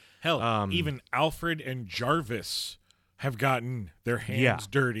 Wow. Hell, even Alfred and Jarvis have gotten their hands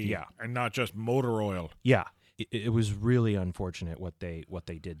dirty and not just motor oil. Yeah. It was really unfortunate what they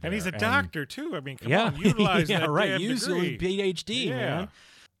did there. And he's a doctor, too. I mean, come yeah, on, utilize yeah, that right. damn Use your degree. PhD, man.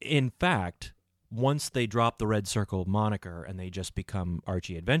 In fact, once they drop the Red Circle moniker and they just become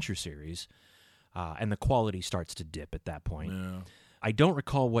Archie Adventure Series, and the quality starts to dip at that point. Yeah. I don't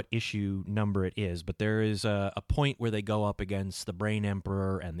recall what issue number it is, but there is a point where they go up against the Brain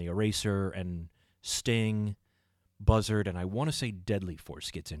Emperor and the Eraser and Sting, Buzzard, and I want to say Deadly Force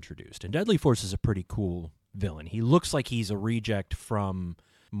gets introduced. And Deadly Force is a pretty cool villain. He looks like he's a reject from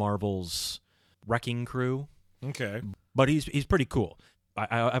Marvel's Wrecking Crew. Okay. But he's pretty cool.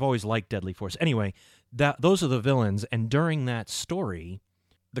 I've always liked Deadly Force. Anyway, those are the villains, and during that story,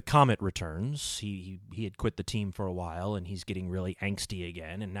 the Comet returns. He had quit the team for a while, and he's getting really angsty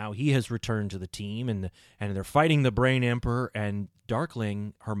again, and now he has returned to the team, and they're fighting the Brain Emperor, and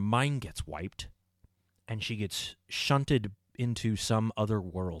Darkling, her mind gets wiped, and she gets shunted into some other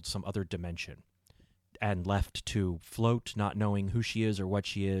world, some other dimension, and left to float, not knowing who she is or what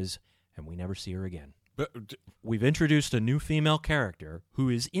she is, and we never see her again. But We've introduced a new female character who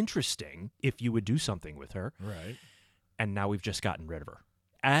is interesting if you would do something with her. right. and now we've just gotten rid of her.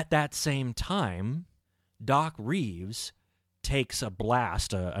 At that same time, Doc Reeves takes a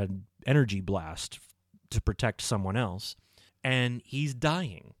blast, an energy blast to protect someone else, and he's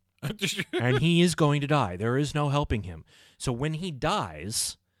dying. And he is going to die. There is no helping him. So when he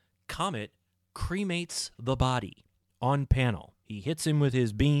dies, Comet cremates the body on panel. He hits him with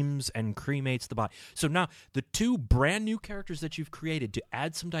his beams and cremates the body. So now the two brand new characters that you've created to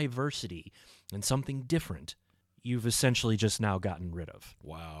add some diversity and something different, you've essentially just now gotten rid of.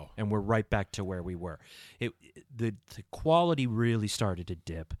 Wow. And we're right back to where we were. The quality really started to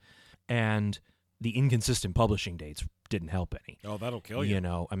dip, and the inconsistent publishing dates didn't help any. Oh, that'll kill you. You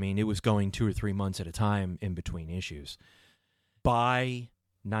know, I mean, it was going 2 or 3 months at a time in between issues. By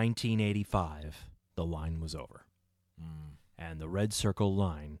 1985, the line was over. And the Red Circle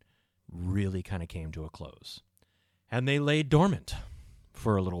line really kind of came to a close. And they lay dormant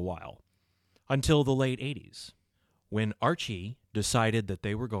for a little while, until the late 80s, when Archie decided that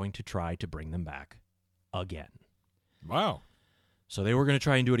they were going to try to bring them back again. Wow. So they were going to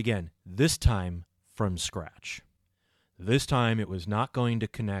try and do it again, this time from scratch. This time it was not going to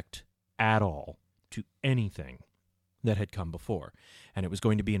connect at all to anything that had come before. And it was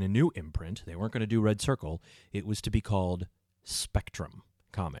going to be in a new imprint. They weren't going to do Red Circle. It was to be called Spectrum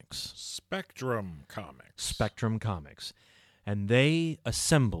Comics. Spectrum Comics. Spectrum Comics. And they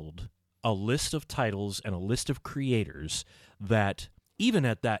assembled a list of titles and a list of creators that, even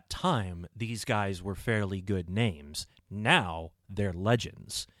at that time, these guys were fairly good names. Now they're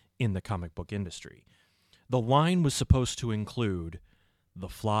legends in the comic book industry. The line was supposed to include The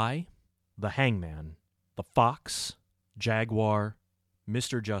Fly, The Hangman, The Fox, Jaguar,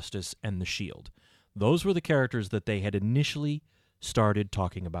 Mr. Justice, and The Shield. Those were the characters that they had initially started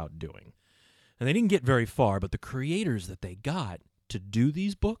talking about doing. And they didn't get very far, but the creators that they got to do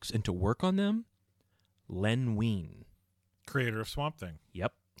these books and to work on them, Len Wein. Creator of Swamp Thing.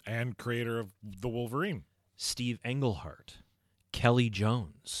 Yep. And creator of The Wolverine. Steve Englehart, Kelly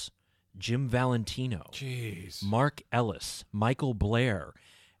Jones, Jim Valentino, Jeez. Mark Ellis, Michael Blair,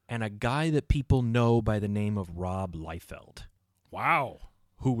 and a guy that people know by the name of Rob Liefeld. Wow.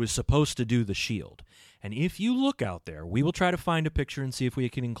 Who was supposed to do The Shield. And if you look out there, we will try to find a picture and see if we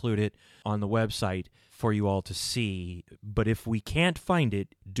can include it on the website for you all to see. But if we can't find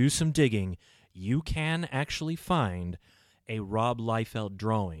it, do some digging. You can actually find a Rob Liefeld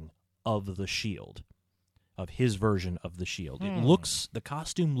drawing of The Shield, of his version of The Shield. It looks, the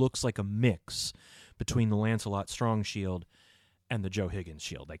costume looks like a mix between the Lancelot Strong shield and the Joe Higgins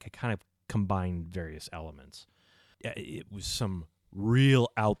shield. They could kind of combine various elements. It was some real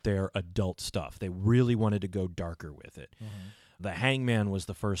out there adult stuff. They really wanted to go darker with it. The Hangman was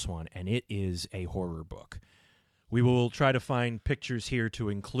the first one, and it is a horror book. We will try to find pictures here to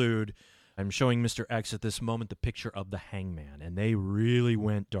include. I'm showing Mr. X at this moment the picture of the Hangman, and they really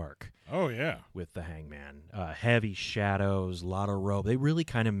went dark. Oh, yeah. With the Hangman. Heavy shadows, a lot of rope. They really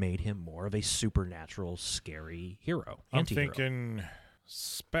kind of made him more of a supernatural, scary hero. I'm anti-hero. thinking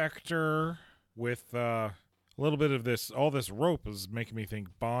Spectre with a little bit of this. All this rope is making me think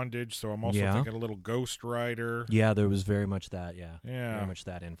bondage, so I'm also thinking a little Ghost Rider. Yeah, there was very much that, Yeah. Very much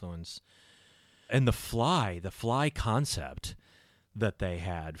that influence. And the fly concept that they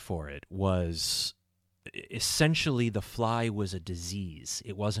had for it was essentially the fly was a disease.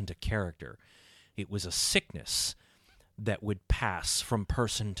 It wasn't a character. It was a sickness that would pass from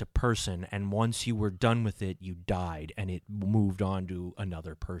person to person, and once you were done with it, you died, and it moved on to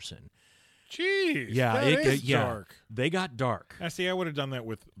another person. Jeez, Yeah, that is dark. They got dark. I see. I would have done that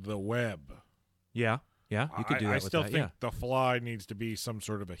with The Web. Yeah, you could do that I with still that, think The Fly needs to be some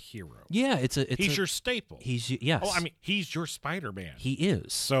sort of a hero. Yeah, he's your staple. Yes. Oh, I mean, he's your Spider-Man. He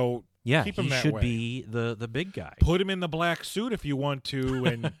is. So yeah, keep him he that should way. be the big guy. Put him in the black suit if you want to,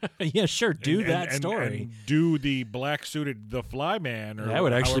 and yeah, sure, do that and story. and do the black suited The Fly Man. Or That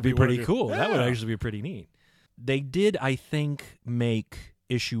would actually however be you wanna pretty do- cool. That would Yeah. actually be pretty neat. They did, I think, make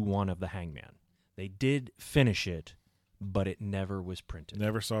issue 1 of the Hangman. They did finish it, but it never was printed.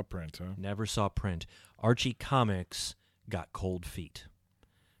 Never saw print, huh? Never saw print. Archie Comics got cold feet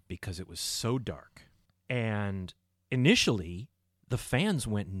because it was so dark. And initially, the fans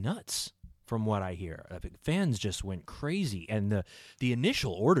went nuts, from what I hear. Fans just went crazy, and the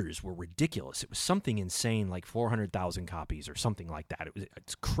initial orders were ridiculous. It was something insane, like 400,000 copies or something like that.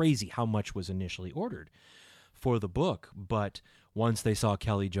 It's crazy how much was initially ordered for the book, but once they saw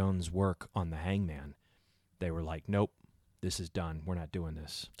Kelly Jones' work on The Hangman, they were like, nope, this is done. We're not doing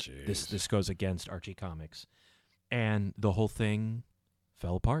this. Jeez. This goes against Archie Comics. And the whole thing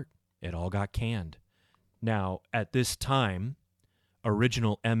fell apart. It all got canned. Now, at this time,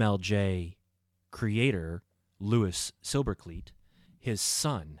 original MLJ creator Louis Silbercleat, his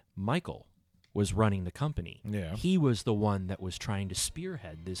son, Michael, was running the company. Yeah. He was the one that was trying to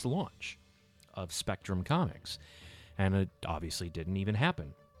spearhead this launch of Spectrum Comics. And it obviously didn't even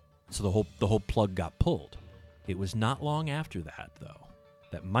happen. So the whole plug got pulled. It was not long after that, though,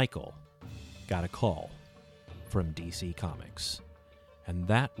 that Michael got a call from DC Comics. And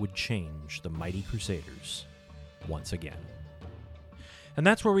that would change the Mighty Crusaders once again. And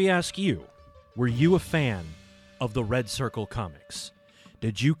that's where we ask you, were you a fan of the Red Circle comics?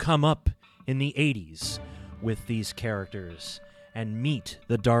 Did you come up in the 80s with these characters and meet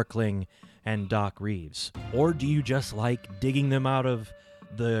the Darkling and Doc Reeves? Or do you just like digging them out of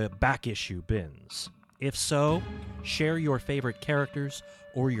the back issue bins? If so, share your favorite characters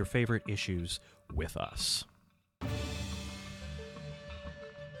or your favorite issues with us.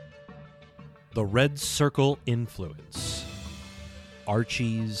 The Red Circle influence.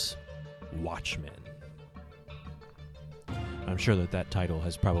 Archie's Watchmen. I'm sure that title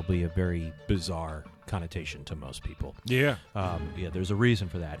has probably a very bizarre connotation to most people. Yeah. There's a reason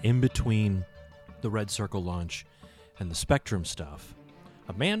for that. In between the Red Circle launch and the Spectrum stuff,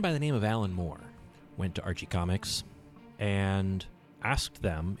 a man by the name of Alan Moore went to Archie Comics and asked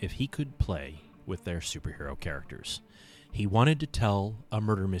them if he could play with their superhero characters. He wanted to tell a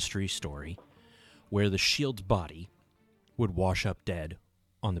murder mystery story where the Shield's body would wash up dead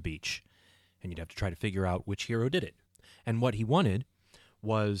on the beach, and you'd have to try to figure out which hero did it. And what he wanted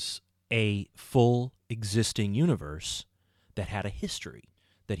was a full existing universe that had a history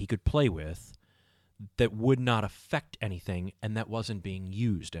that he could play with that would not affect anything and that wasn't being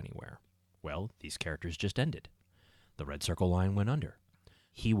used anywhere. Well, these characters just ended. The Red Circle line went under.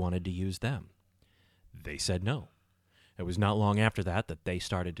 He wanted to use them. They said no. It was not long after that they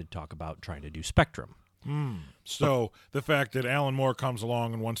started to talk about trying to do Spectrum. So the fact that Alan Moore comes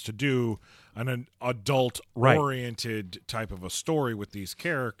along and wants to do an adult-oriented type of a story with these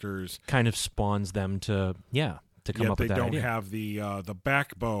characters kind of spawns them to come up with that idea. Yet they don't have the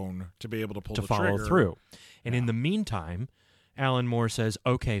backbone to be able to pull the follow trigger. Through. And in the meantime, Alan Moore says,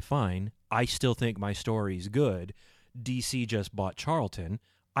 okay, fine, I still think my story's good. DC just bought Charlton.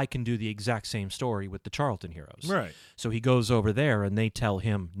 I can do the exact same story with the Charlton heroes. Right. So he goes over there and they tell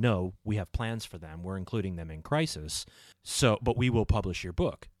him, no, we have plans for them. We're including them in Crisis. But we will publish your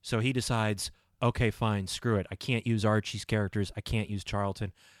book. So he decides, okay, fine, screw it. I can't use Archie's characters. I can't use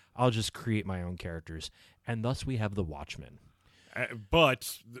Charlton. I'll just create my own characters. And thus we have the Watchmen.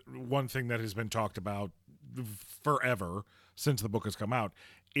 But one thing that has been talked about forever since the book has come out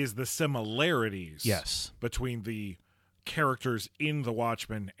is the similarities between the characters in The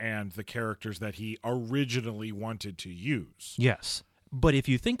Watchmen and the characters that he originally wanted to use. Yes. But if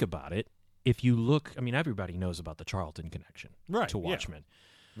you think about it, if you look, everybody knows about the Charlton connection to Watchmen.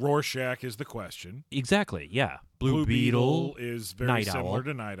 Yeah. Rorschach is the question. Exactly, yeah. Blue Beetle is very Night similar Owl.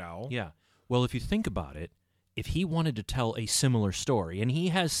 to Night Owl. Yeah. Well, if you think about it, if he wanted to tell a similar story, and he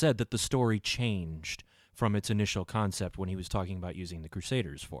has said that the story changed from its initial concept when he was talking about using the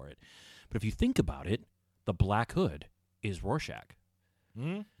Crusaders for it. But if you think about it, the Black Hood is Rorschach.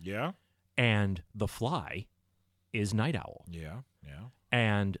 Yeah. And the Fly is Night Owl. Yeah.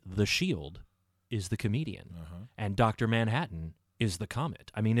 And the Shield is the Comedian. And Dr. Manhattan is the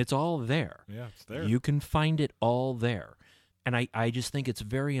Comet. It's all there. Yeah, it's there. You can find it all there. And I just think it's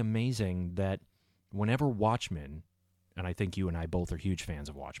very amazing that whenever Watchmen, and I think you and I both are huge fans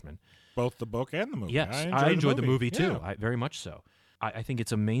of Watchmen. Both the book and the movie. Yes, I enjoyed the movie too. Yeah. Very much so. I think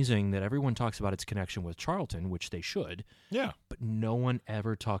it's amazing that everyone talks about its connection with Charlton, which they should. Yeah. But no one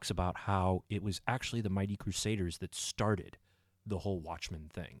ever talks about how it was actually the Mighty Crusaders that started the whole Watchmen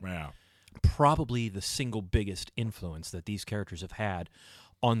thing. Yeah. Probably the single biggest influence that these characters have had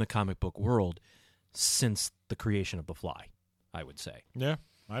on the comic book world since the creation of The Fly, I would say. Yeah,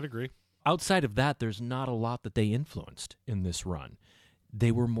 I'd agree. Outside of that, there's not a lot that they influenced in this run.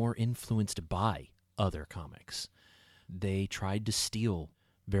 They were more influenced by other comics. They tried to steal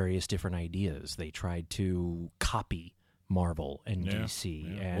various different ideas. They tried to copy Marvel and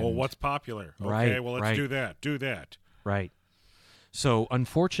DC. Yeah. And well, what's popular? Right, Okay, well, let's do that. Do that. Right. So,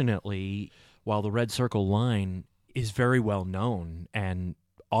 unfortunately, while the Red Circle line is very well known, and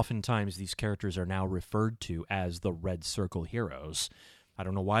oftentimes these characters are now referred to as the Red Circle heroes, I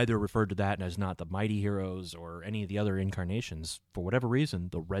don't know why they're referred to that as not the Mighty Heroes or any of the other incarnations. For whatever reason,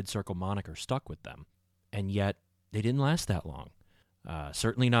 the Red Circle moniker stuck with them. And yet, they didn't last that long.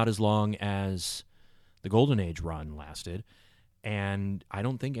 Certainly not as long as the Golden Age run lasted. And I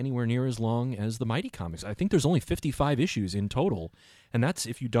don't think anywhere near as long as the Mighty Comics. I think there's only 55 issues in total. And that's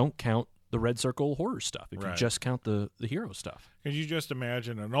if you don't count the Red Circle horror stuff, if you Right. just count the hero stuff. Could you just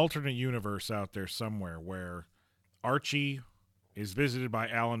imagine an alternate universe out there somewhere where Archie is visited by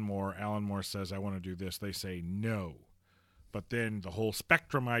Alan Moore. Alan Moore says, I want to do this. They say no. But then the whole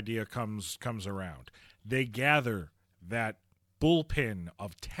Spectrum idea comes around. They gather that bullpen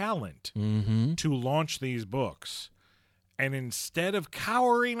of talent Mm-hmm. to launch these books. And instead of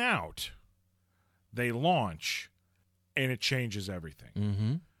cowering out, they launch, and it changes everything.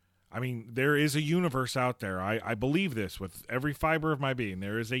 Mm-hmm. I mean, there is a universe out there. I believe this with every fiber of my being.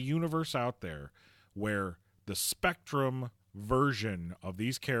 There is a universe out there where the Spectrum version of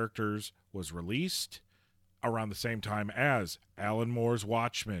these characters was released around the same time as Alan Moore's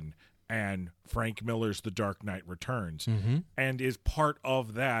Watchmen and Frank Miller's The Dark Knight Returns, Mm-hmm. and is part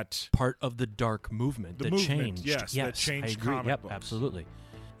of that. Part of the dark movement The that movement, changed. yes, that changed I agree. comic Yep, books. absolutely.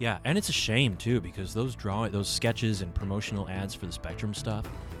 Yeah, and it's a shame too because those sketches and promotional ads for the Spectrum stuff,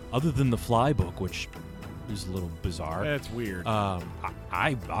 other than the Fly book, which is a little bizarre, That's weird.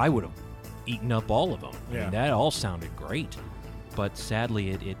 I would have eaten up all of them. I Yeah. mean, that all sounded great, but sadly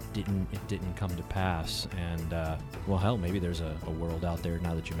it didn't come to pass. And well, hell, maybe there's a world out there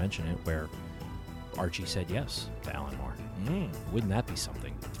now that you mention it where Archie said yes to Alan Moore. Wouldn't that be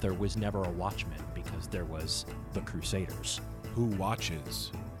something? If there was never a Watchmen because there was the Crusaders. Who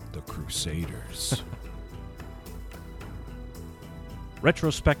watches the Crusaders?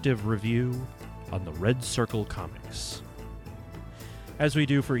 Retrospective review on the Red Circle comics. As we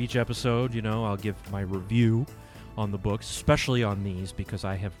do for each episode, I'll give my review on the books, especially on these because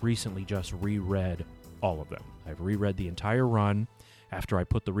I have recently just reread all of them. I've reread the entire run after I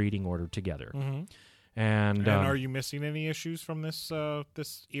put the reading order together. Mm-hmm. And are you missing any issues from this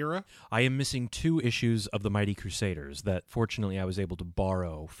era? I am missing 2 issues of the Mighty Crusaders that fortunately I was able to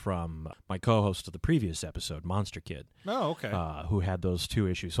borrow from my co-host of the previous episode, Monster Kid. Oh, okay. Who had those 2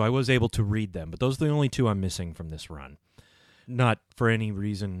 issues. So I was able to read them, but those are the only 2 I'm missing from this run. Not for any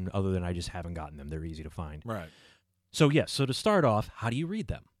reason other than I just haven't gotten them. They're easy to find. Right. So yes, so to start off, how do you read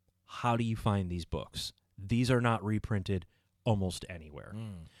them? How do you find these books? These are not reprinted almost anywhere.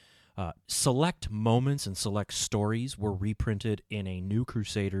 Select moments and select stories were reprinted in a New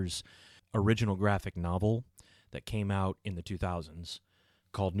Crusaders original graphic novel that came out in the 2000s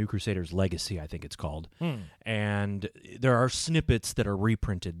called New Crusaders Legacy, I think it's called. And there are snippets that are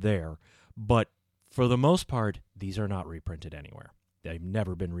reprinted there, but for the most part, these are not reprinted anywhere. They've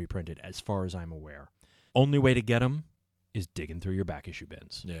never been reprinted as far as I'm aware. Only way to get them is digging through your back issue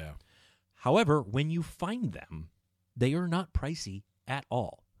bins. Yeah. However, when you find them, they are not pricey at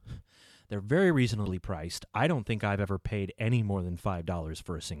all. They're very reasonably priced. I don't think I've ever paid any more than $5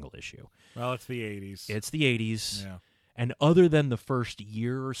 for a single issue. Well, it's the 80s. It's the 80s. Yeah. And other than the first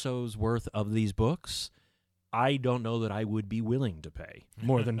year or so's worth of these books, I don't know that I would be willing to pay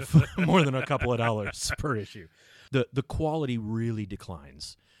more than a couple of dollars per issue. The quality really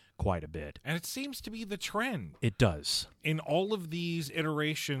declines quite a bit. And it seems to be the trend. It does. In all of these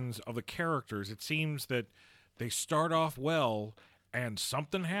iterations of the characters, it seems that they start off well and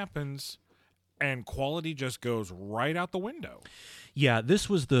something happens and quality just goes right out the window. Yeah, this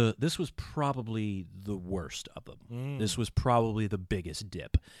was probably the worst of them. This was probably the biggest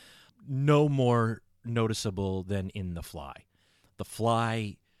dip. No more noticeable than in The Fly. The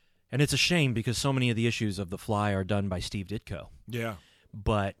Fly, and it's a shame because so many of the issues of The Fly are done by Steve Ditko. Yeah.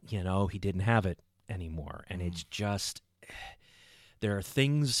 But, he didn't have it anymore. And it's just, there are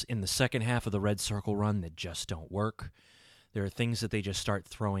things in the second half of the Red Circle run that just don't work. There are things that they just start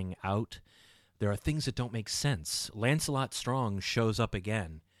throwing out. There are things that don't make sense. Lancelot Strong shows up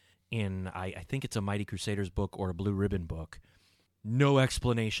again in, I think it's a Mighty Crusaders book or a Blue Ribbon book. No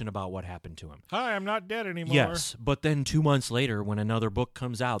explanation about what happened to him. Hi, I'm not dead anymore. Yes, but then 2 months later, when another book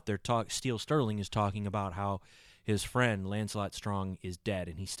comes out, Steel Sterling is talking about how his friend Lancelot Strong is dead,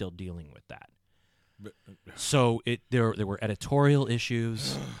 and he's still dealing with that. So there were editorial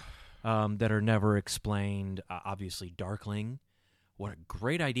issues that are never explained. Obviously, Darkling. What a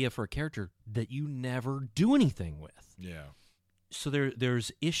great idea for a character that you never do anything with. Yeah. So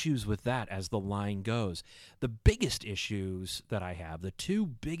there's issues with that as the line goes. The biggest issues that I have, the 2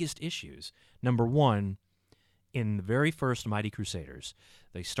 biggest issues, number 1, in the very first Mighty Crusaders,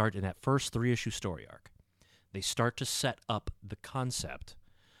 they start in that first 3-issue story arc. They start to set up the concept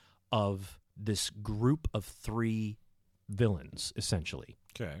of this group of 3 villains, essentially.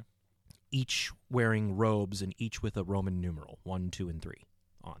 Okay. Each wearing robes and each with a Roman numeral, 1, 2, and 3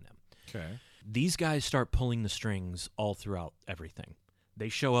 on them. Okay. These guys start pulling the strings all throughout everything. They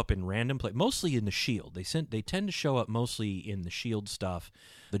show up in random places, mostly in the Shield. They tend to show up mostly in the Shield stuff.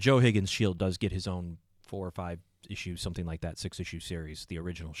 The Joe Higgins Shield does get his own 4 or 5 issue, something like that, 6-issue series, the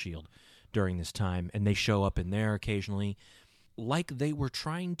original Shield during this time, and they show up in there occasionally, like they were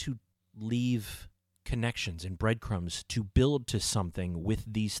trying to leave connections and breadcrumbs to build to something with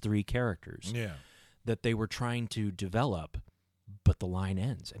these three characters that they were trying to develop, but the line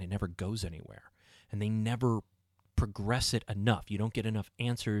ends and it never goes anywhere, and they never progress it enough. You don't get enough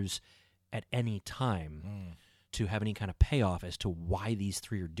answers at any time to have any kind of payoff as to why these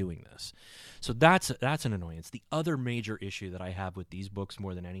three are doing this. So that's an annoyance. The other major issue that I have with these books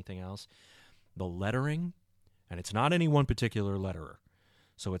more than anything else, the lettering, and it's not any one particular letterer.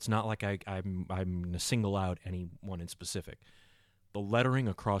 So it's not like I'm going to single out anyone in specific. The lettering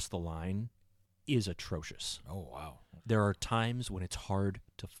across the line is atrocious. Oh, wow. There are times when it's hard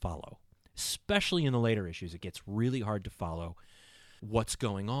to follow, especially in the later issues. It gets really hard to follow what's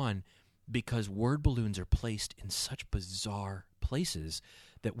going on because word balloons are placed in such bizarre places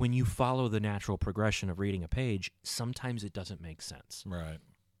that when you follow the natural progression of reading a page, sometimes it doesn't make sense. Right.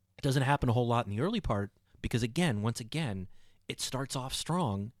 It doesn't happen a whole lot in the early part because, once again, it starts off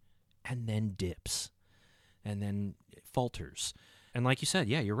strong and then dips and then it falters. And like you said,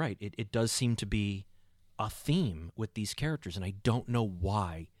 yeah, you're right. It does seem to be a theme with these characters, and I don't know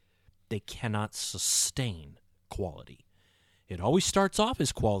why they cannot sustain quality. It always starts off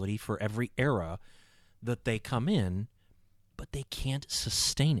as quality for every era that they come in, but they can't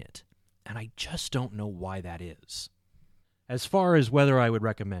sustain it. And I just don't know why that is. As far as whether I would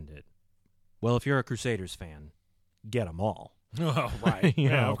recommend it, well, if you're a Crusaders fan, get them all. Oh, right.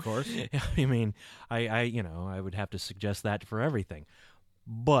 Yeah, of course. I mean, I would have to suggest that for everything.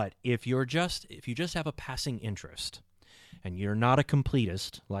 But if you just have a passing interest and you're not a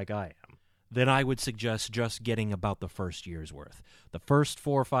completist like I am, then I would suggest just getting about the first year's worth. The first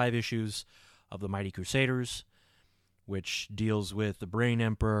 4 or 5 issues of The Mighty Crusaders, which deals with the Brain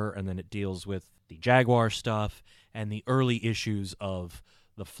Emperor, and then it deals with the Jaguar stuff, and the early issues of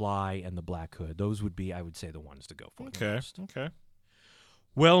The Fly and the Black Hood. Those would be, I would say, the ones to go for. Okay.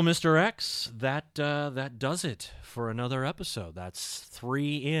 Well, Mr. X, that does it for another episode. That's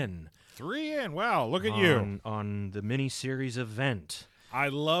 3 in. 3 in. Wow, look at you. On the mini-series event. I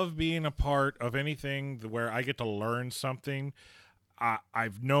love being a part of anything where I get to learn something.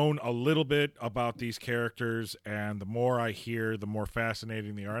 I've known a little bit about these characters, and the more I hear, the more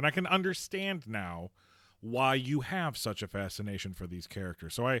fascinating they are. And I can understand now why you have such a fascination for these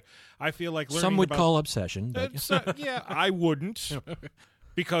characters. So I feel like learning some would call obsession. But yeah, I wouldn't.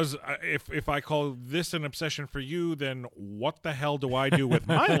 Because if I call this an obsession for you, then what the hell do I do with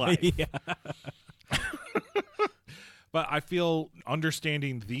my life? But I feel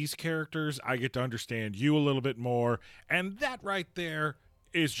understanding these characters, I get to understand you a little bit more. And that right there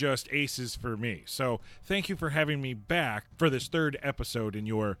is just aces for me. So thank you for having me back for this 3rd episode in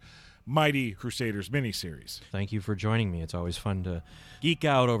your Mighty Crusaders miniseries. Thank you for joining me. It's always fun to geek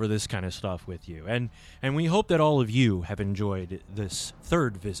out over this kind of stuff with you. And we hope that all of you have enjoyed this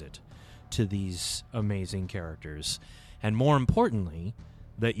 3rd visit to these amazing characters. And more importantly,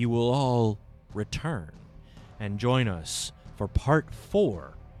 that you will all return and join us for part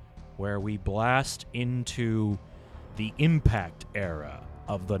 4, where we blast into the Impact era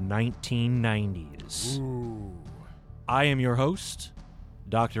of the 1990s. Ooh. I am your host,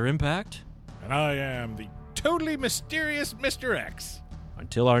 Dr. Impact. And I am the totally mysterious Mr. X.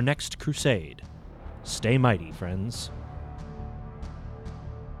 Until our next crusade, stay mighty, friends.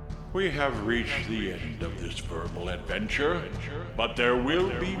 We have reached the end of this verbal adventure, but there will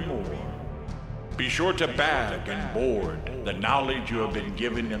be more. Be sure to bag and board the knowledge you have been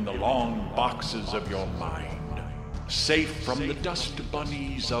given in the long boxes of your mind, safe from the dust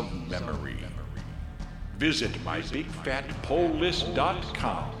bunnies of memory. Visit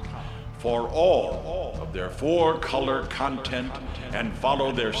mybigfatpolllist.com for all of their 4-color content and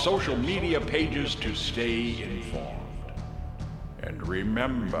follow their social media pages to stay informed. And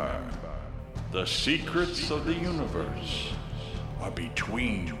remember, the secrets of the universe are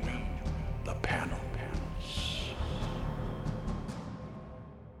between the panels.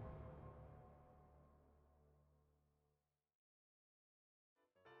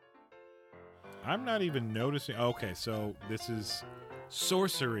 I'm not even noticing. Okay, so this is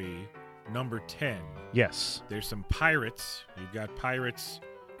sorcery number 10. Yes. There's some pirates. You've got pirates,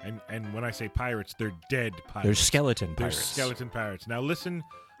 and when I say pirates, they're dead pirates. They're skeleton pirates. They're skeleton pirates. Now listen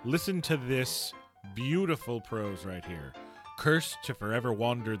to this beautiful prose right here. Cursed to forever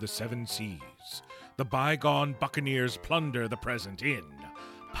wander the 7 seas. The bygone buccaneers plunder the present in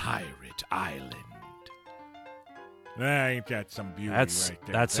Pirate Island. Ain't that some beauty right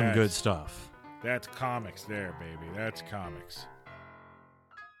there? That's some good stuff. That's comics there, baby. That's comics.